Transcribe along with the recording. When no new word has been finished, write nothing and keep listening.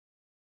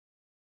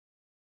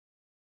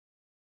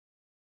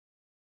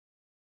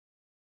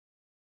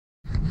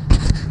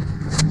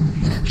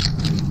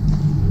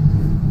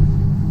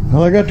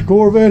Well, I got the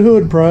Corvette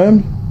hood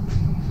primed.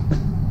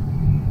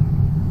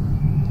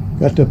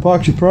 Got the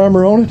epoxy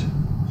primer on it.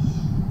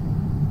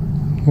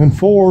 And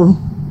 4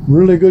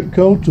 really good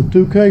coats of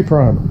 2K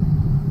primer.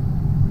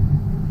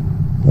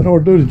 That ought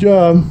to do the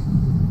job.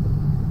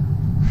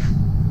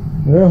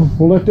 Yeah,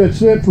 we'll let that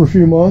sit for a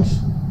few months.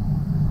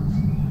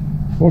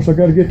 Of course, I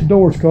got to get the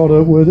doors caught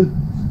up with it.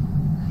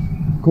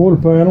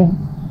 Quarter panel,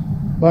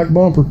 back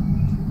bumper.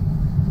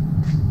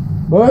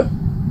 But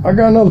I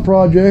got another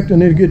project I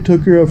need to get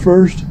took care of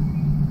first.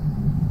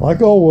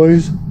 Like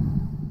always. You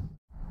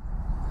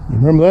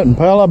remember that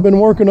Impala I've been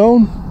working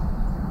on?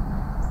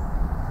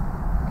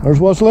 There's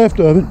what's left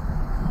of it.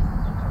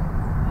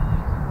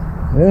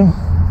 Yeah,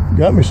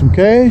 got me some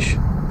cash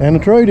and a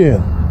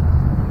trade-in.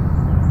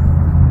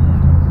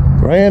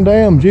 Grand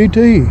Am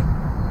GT.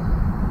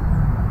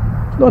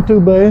 It's not too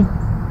bad.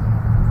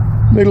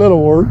 Need a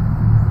little work.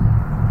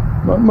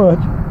 Not much.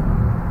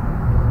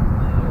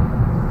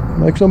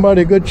 Make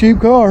somebody a good cheap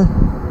car.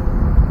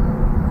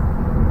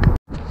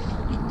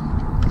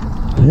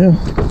 Yeah.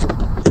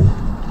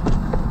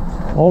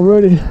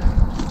 Already,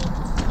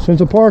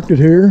 since I parked it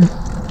here,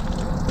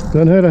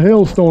 done had a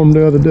hailstorm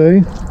the other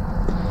day.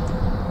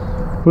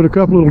 Put a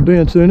couple little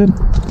dents in it.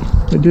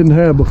 It didn't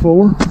have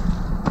before.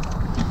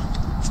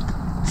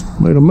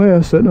 Made a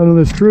mess sitting under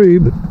this tree,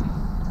 but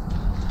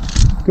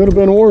could have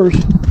been worse.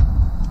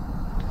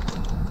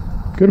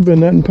 Could have been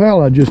that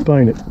Impala I just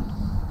painted.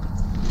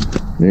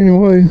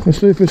 Anyway, let's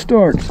see if it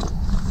starts.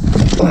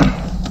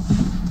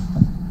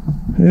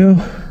 Yeah,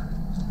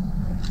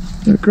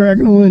 got a crack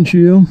in the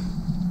windshield.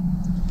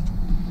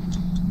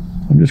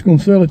 I'm just gonna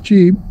sell it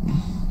cheap.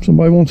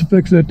 Somebody wants to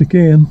fix that, they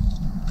can.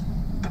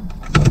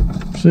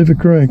 See if it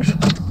cranks.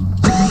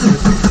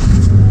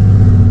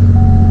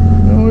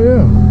 Oh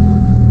yeah.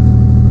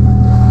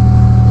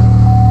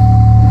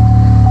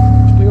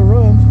 Still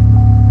runs.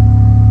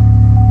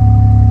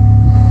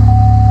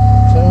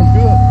 Sounds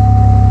good.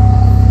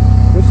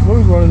 Good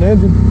smooth running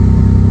engine.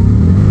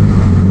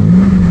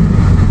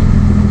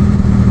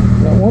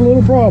 Got one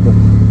little problem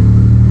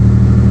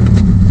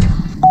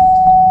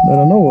that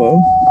I know of.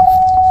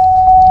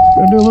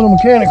 Gotta do a little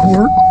mechanic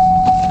work.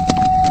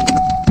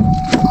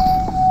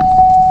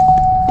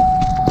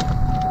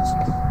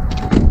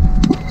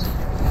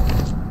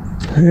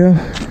 Yeah,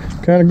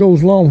 kind of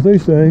goes along with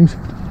these things.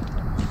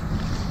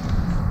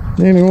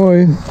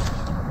 Anyway,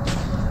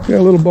 got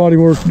a little body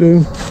work to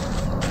do.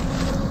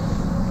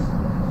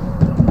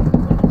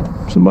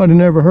 Somebody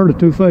never heard of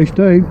two-face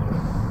tape.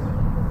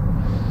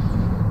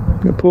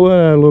 Gotta pull that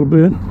out a little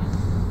bit.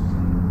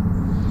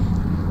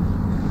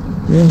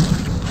 Yeah,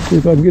 see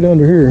if I can get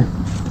under here.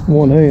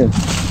 One hand.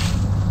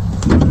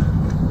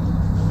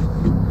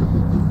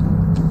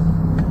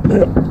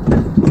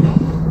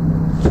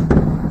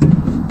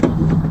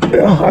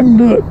 Yeah, I can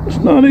do it. It's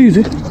not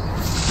easy.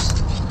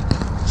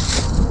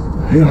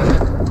 Yeah.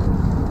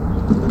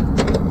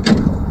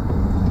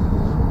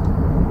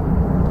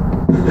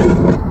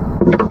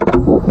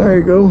 There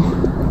you go.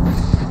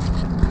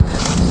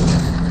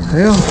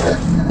 Yeah.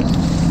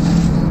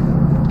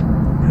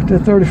 Got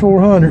that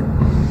 3400.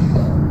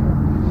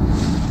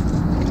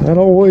 That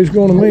always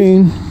gonna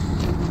mean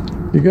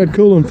you got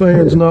cooling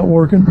fans not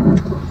working.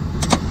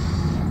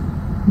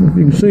 If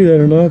you can see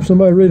that or not,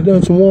 somebody really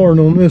done some wiring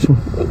on this one.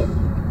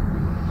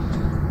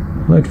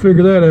 I'd like to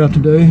figure that out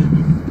today.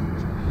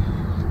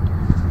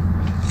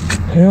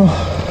 Yeah,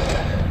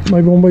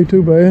 maybe won't be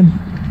too bad.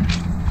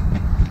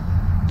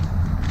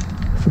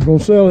 If we're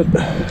gonna sell it,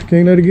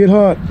 can't let it get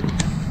hot.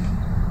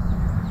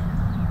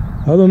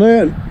 Other than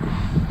that,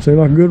 seems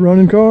like a good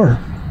running car.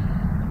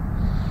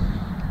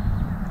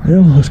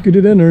 Yeah, let's get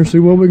it in there and see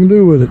what we can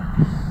do with it. Looks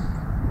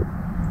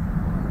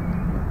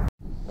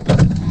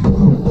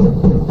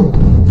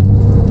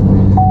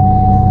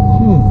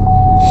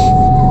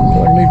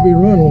like it needs to be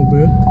run a little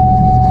bit.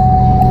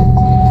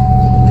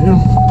 Yeah.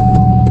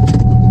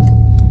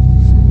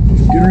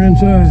 Get her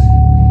inside.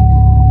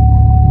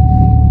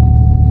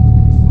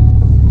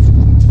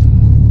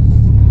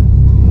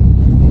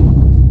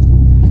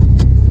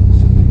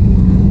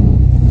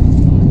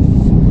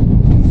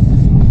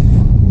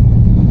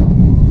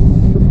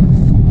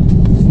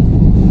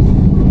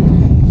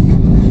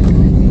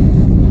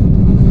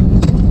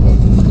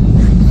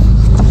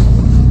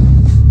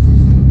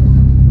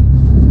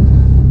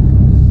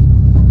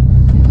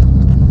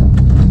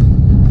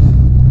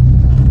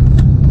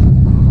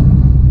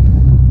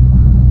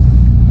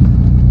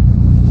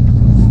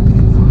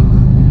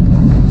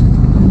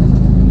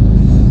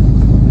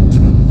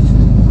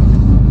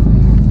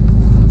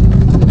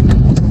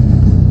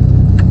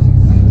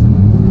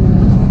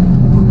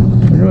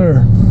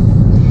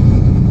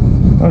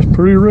 That's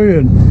pretty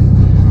red.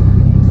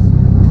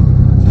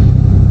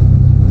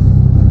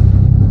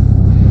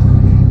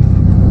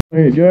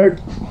 Hey Jack,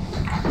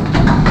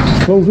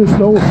 close this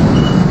door.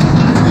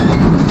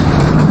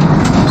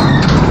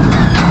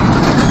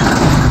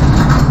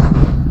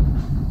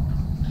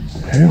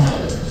 Hell,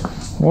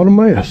 what a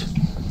mess.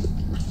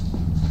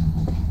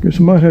 Guess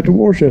I might have to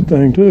wash that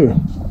thing too.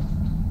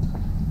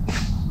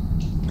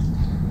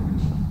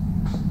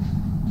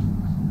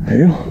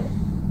 Well,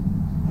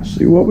 let's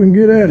see what we can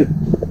get at it.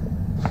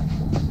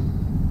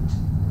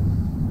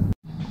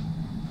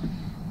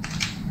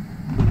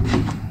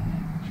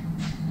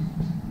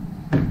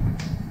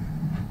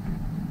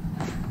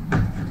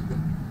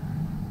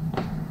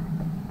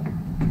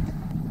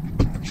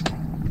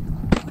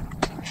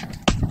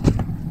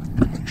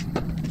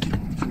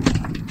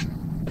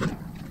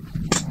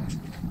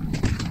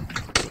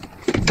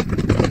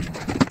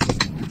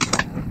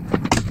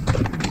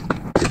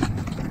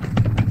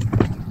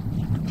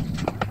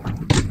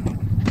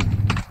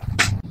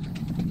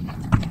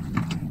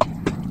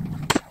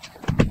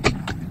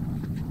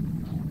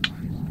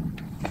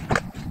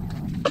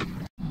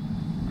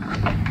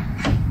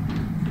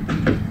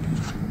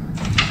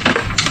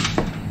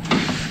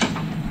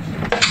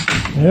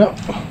 Yep,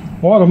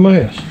 what a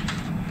mess.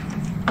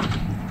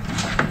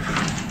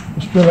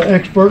 It's been an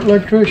expert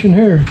electrician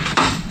here.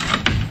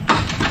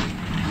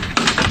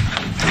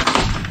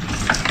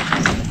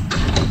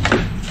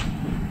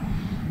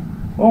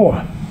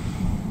 Boy.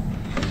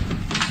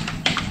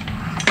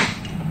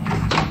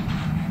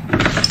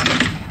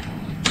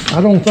 I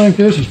don't think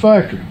this is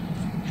factory.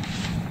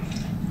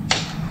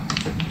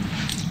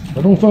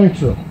 I don't think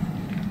so.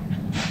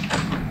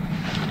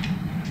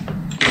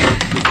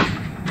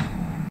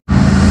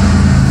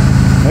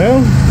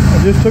 Well,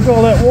 I just took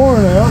all that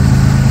wiring out,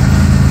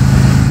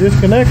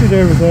 disconnected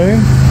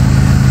everything,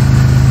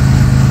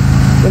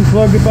 then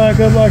plugged it back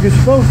up like it's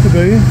supposed to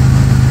be,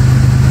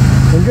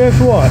 and guess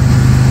what?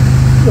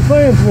 The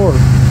fans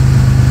work.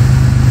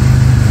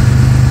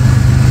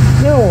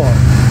 Now what?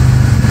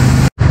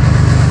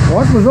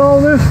 What was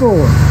all this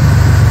for?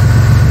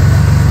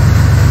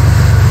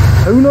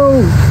 Who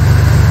knows?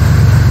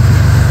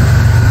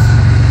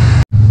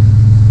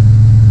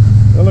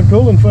 Well, the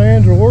cooling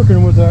fans are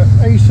working with the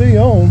AC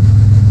on.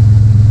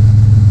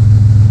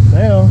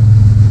 Now,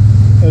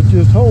 let's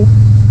just hope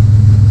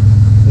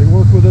they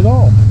work with it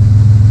all.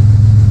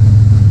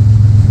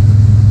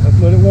 Let's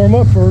let it warm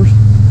up first.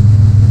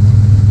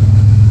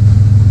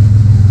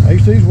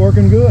 AC's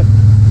working good.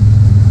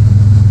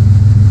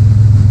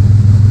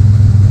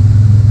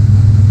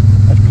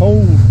 That's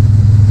cold.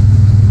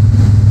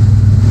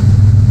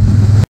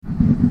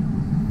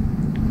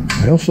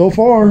 Well, so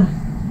far,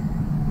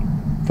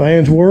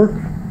 fans work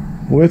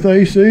with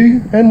AC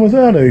and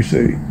without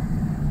AC.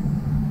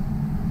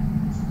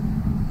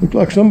 Looks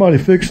like somebody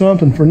fixed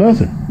something for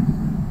nothing.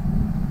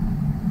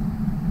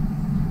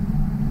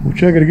 We'll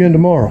check it again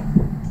tomorrow.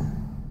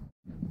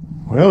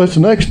 Well, it's the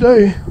next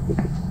day.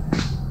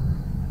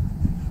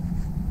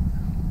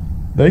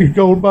 They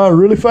go by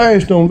really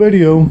fast on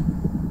video.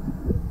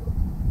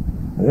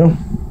 Well,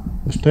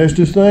 let's test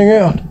this thing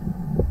out.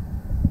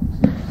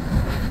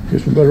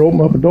 Guess we better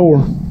open up a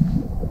door.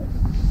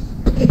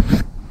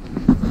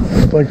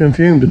 I think them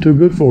fumes are too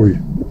good for you.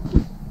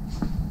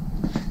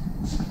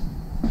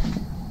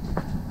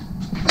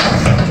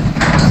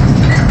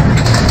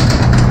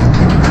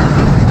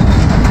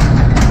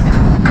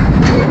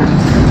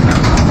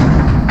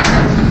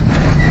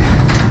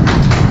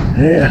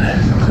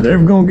 Yeah, it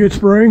ever gonna get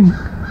spring?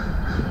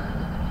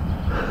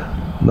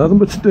 Nothing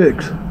but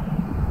sticks.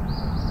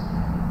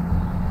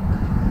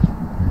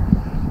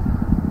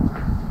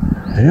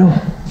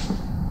 Well,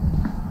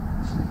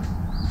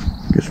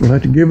 guess we'll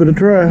have to give it a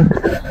try.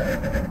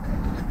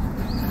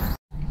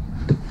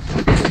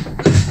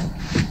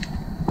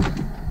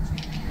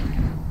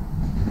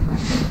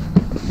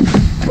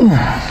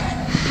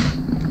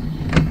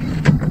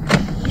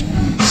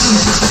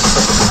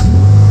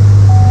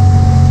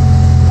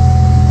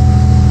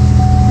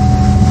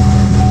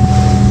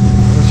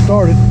 It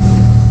started.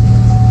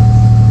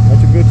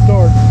 That's a good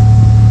start.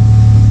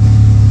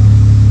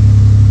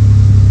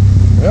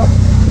 Yep.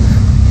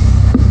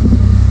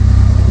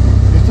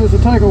 This will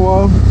take a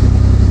while.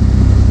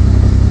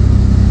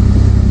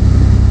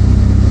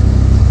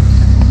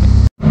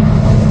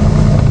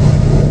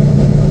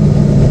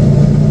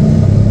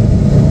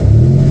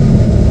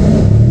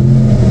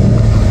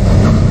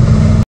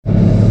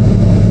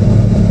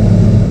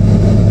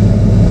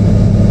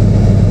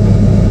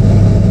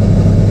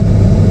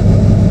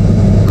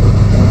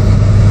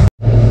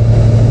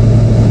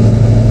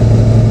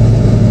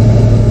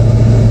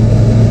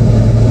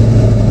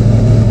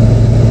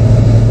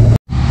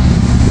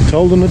 It's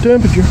holding the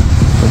temperature.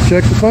 Let's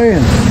check the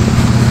fan.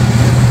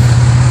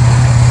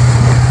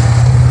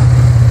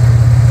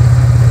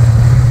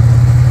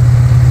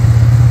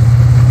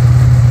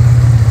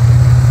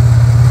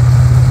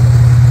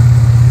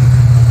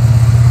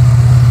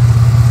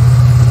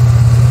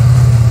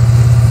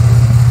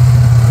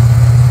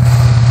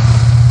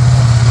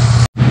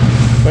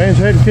 Fans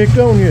hadn't kicked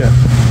on yet.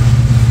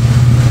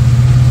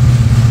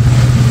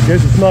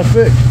 Guess it's not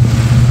fixed.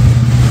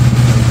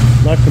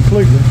 Not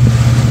completely.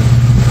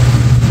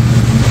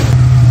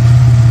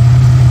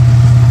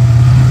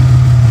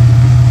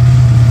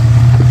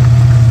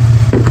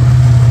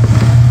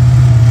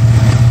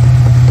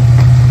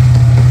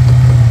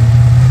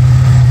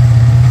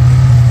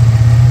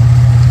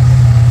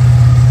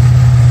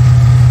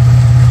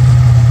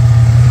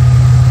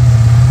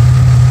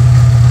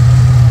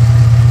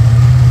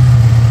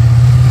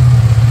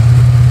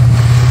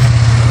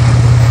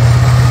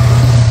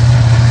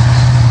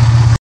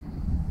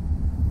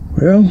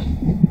 Well,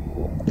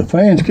 the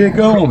fans kick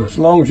on as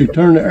long as you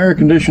turn the air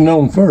conditioning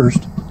on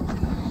first.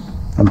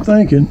 I'm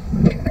thinking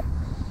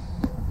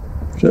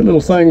that little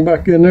thing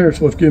back in there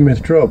is what's giving me the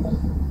trouble.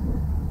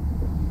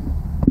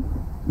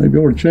 Maybe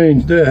I ought to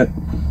change that.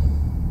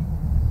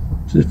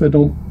 See if that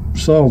don't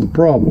solve the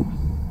problem.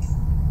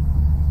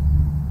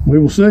 We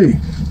will see.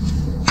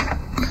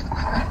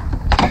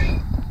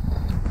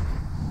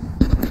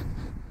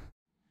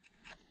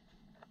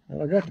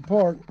 Well, I got the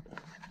part.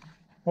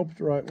 Hope it's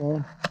the right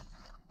one.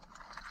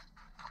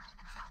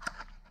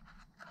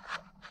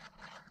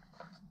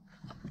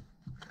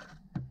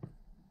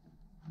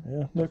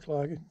 Yeah, looks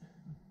like it.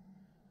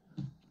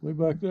 Way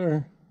back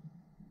there.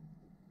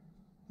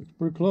 Looks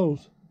pretty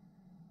close.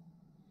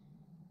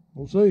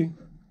 We'll see.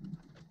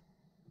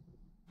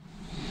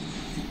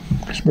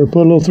 Just better put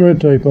a little thread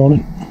tape on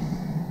it.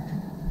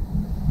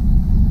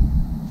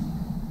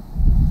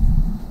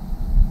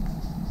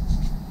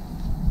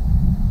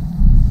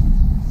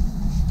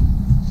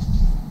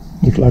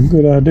 Looks like a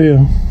good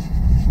idea.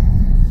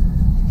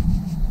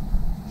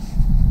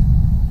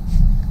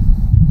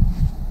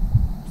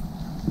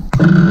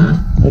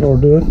 That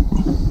ought to do it.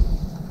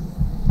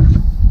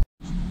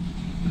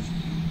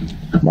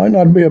 Might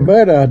not be a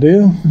bad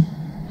idea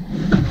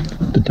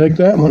to take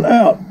that one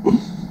out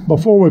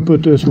before we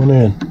put this one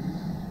in.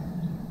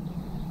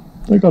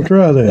 I think I'll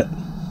try that.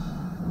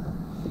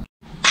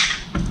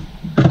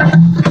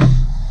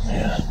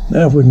 Yeah.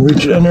 Now if we can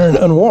reach down there and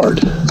unwire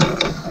it.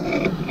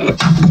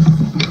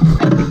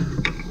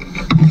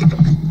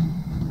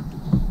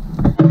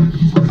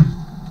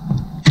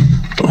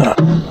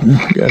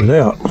 Got it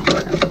out.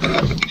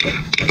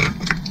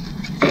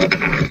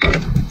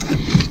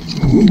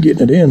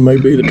 Getting it in may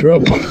be the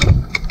trouble.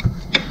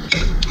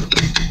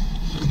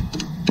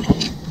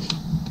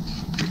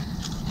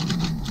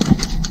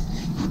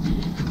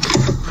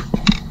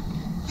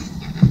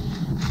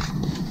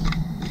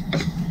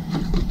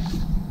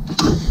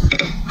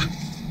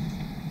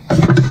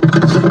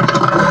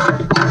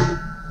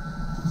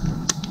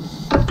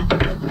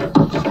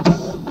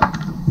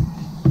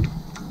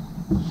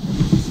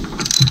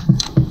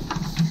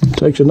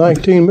 Takes a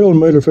 19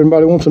 millimeter if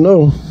anybody wants to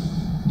know.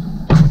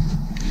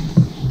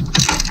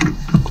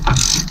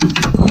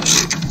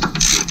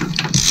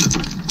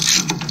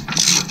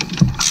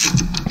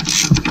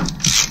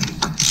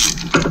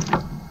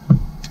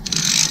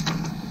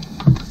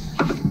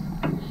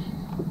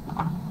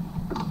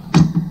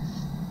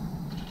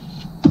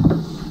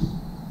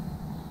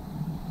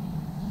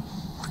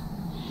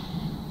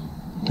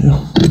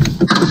 Yeah,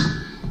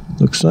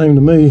 looks the same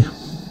to me.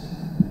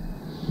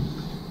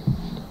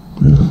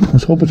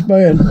 Let's hope it's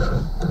bad.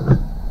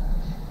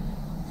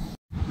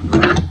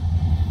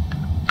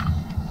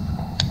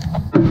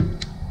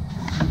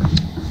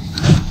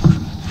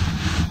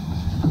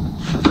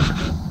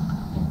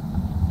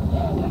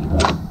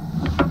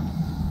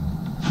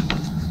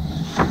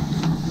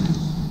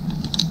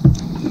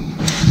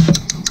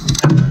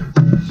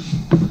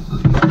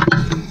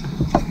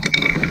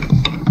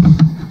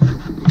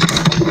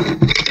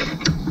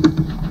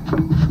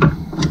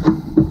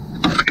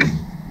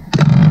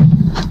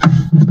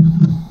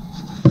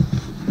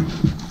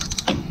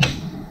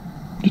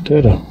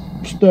 Had to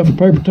stuff a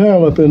paper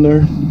towel up in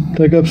there,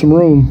 take up some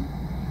room.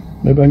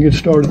 Maybe I can get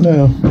started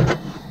now.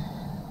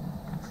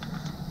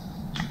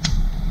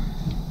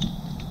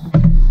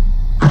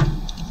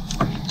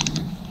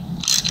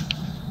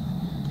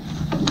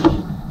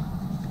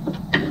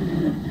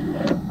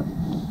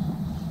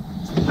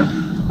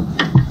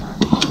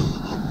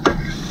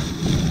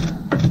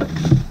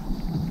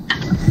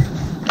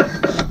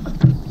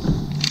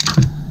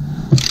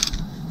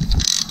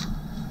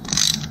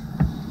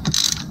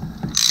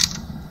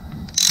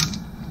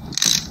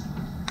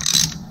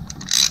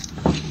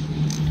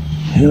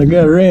 And I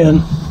got her in.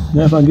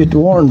 Now if I get the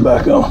wiring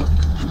back on.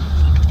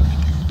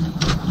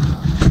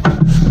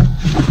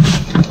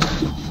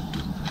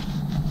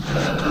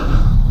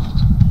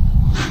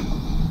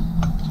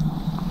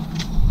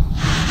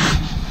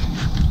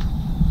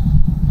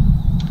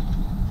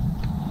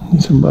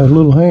 Need somebody's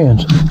little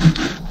hands.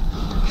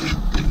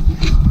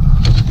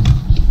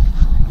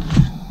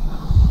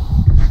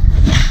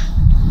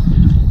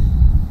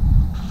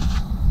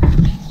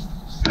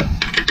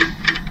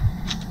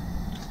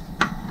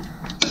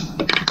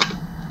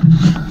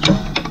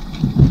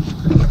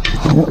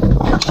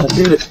 I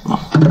did it.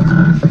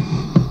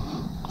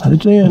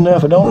 It's in now.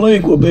 If it don't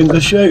leak, we'll be in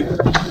good shape.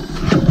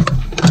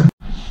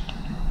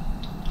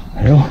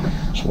 Well,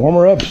 let's warm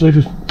her up, see if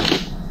it's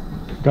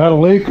got a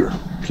leak or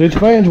see if the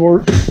fans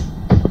work.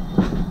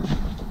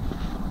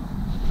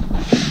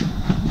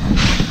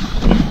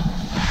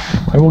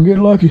 Maybe we'll get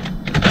lucky.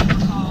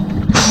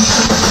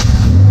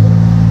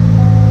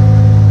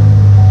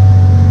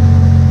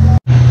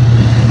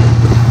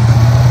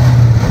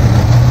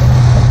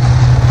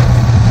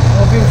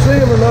 See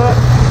them or not?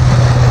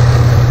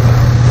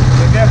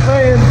 They got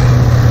fans.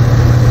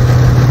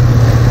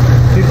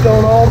 Keeps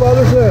on all by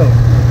themselves.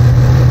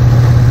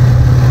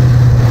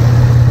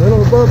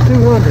 Little above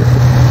 200.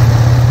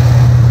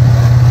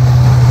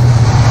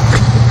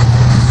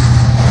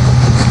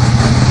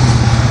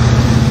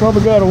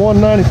 Probably got a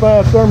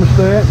 195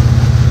 thermostat.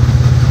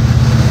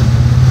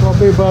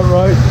 Probably about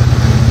right.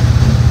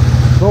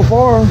 So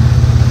far,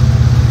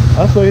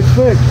 I say it's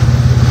fixed.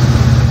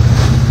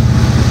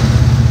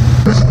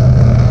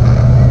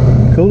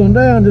 Cooling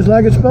down just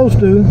like it's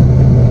supposed to.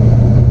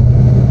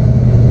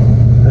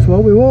 That's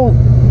what we want.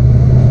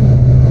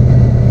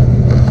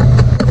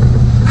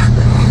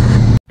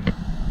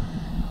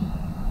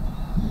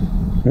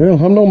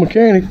 Well, I'm no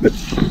mechanic, but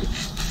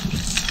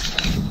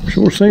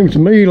sure seems to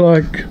me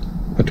like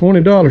a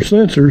 $20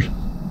 sensor's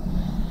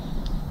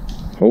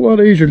a whole lot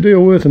easier to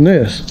deal with than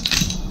this.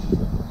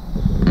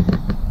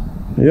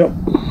 Yep.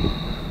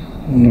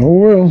 Oh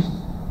well.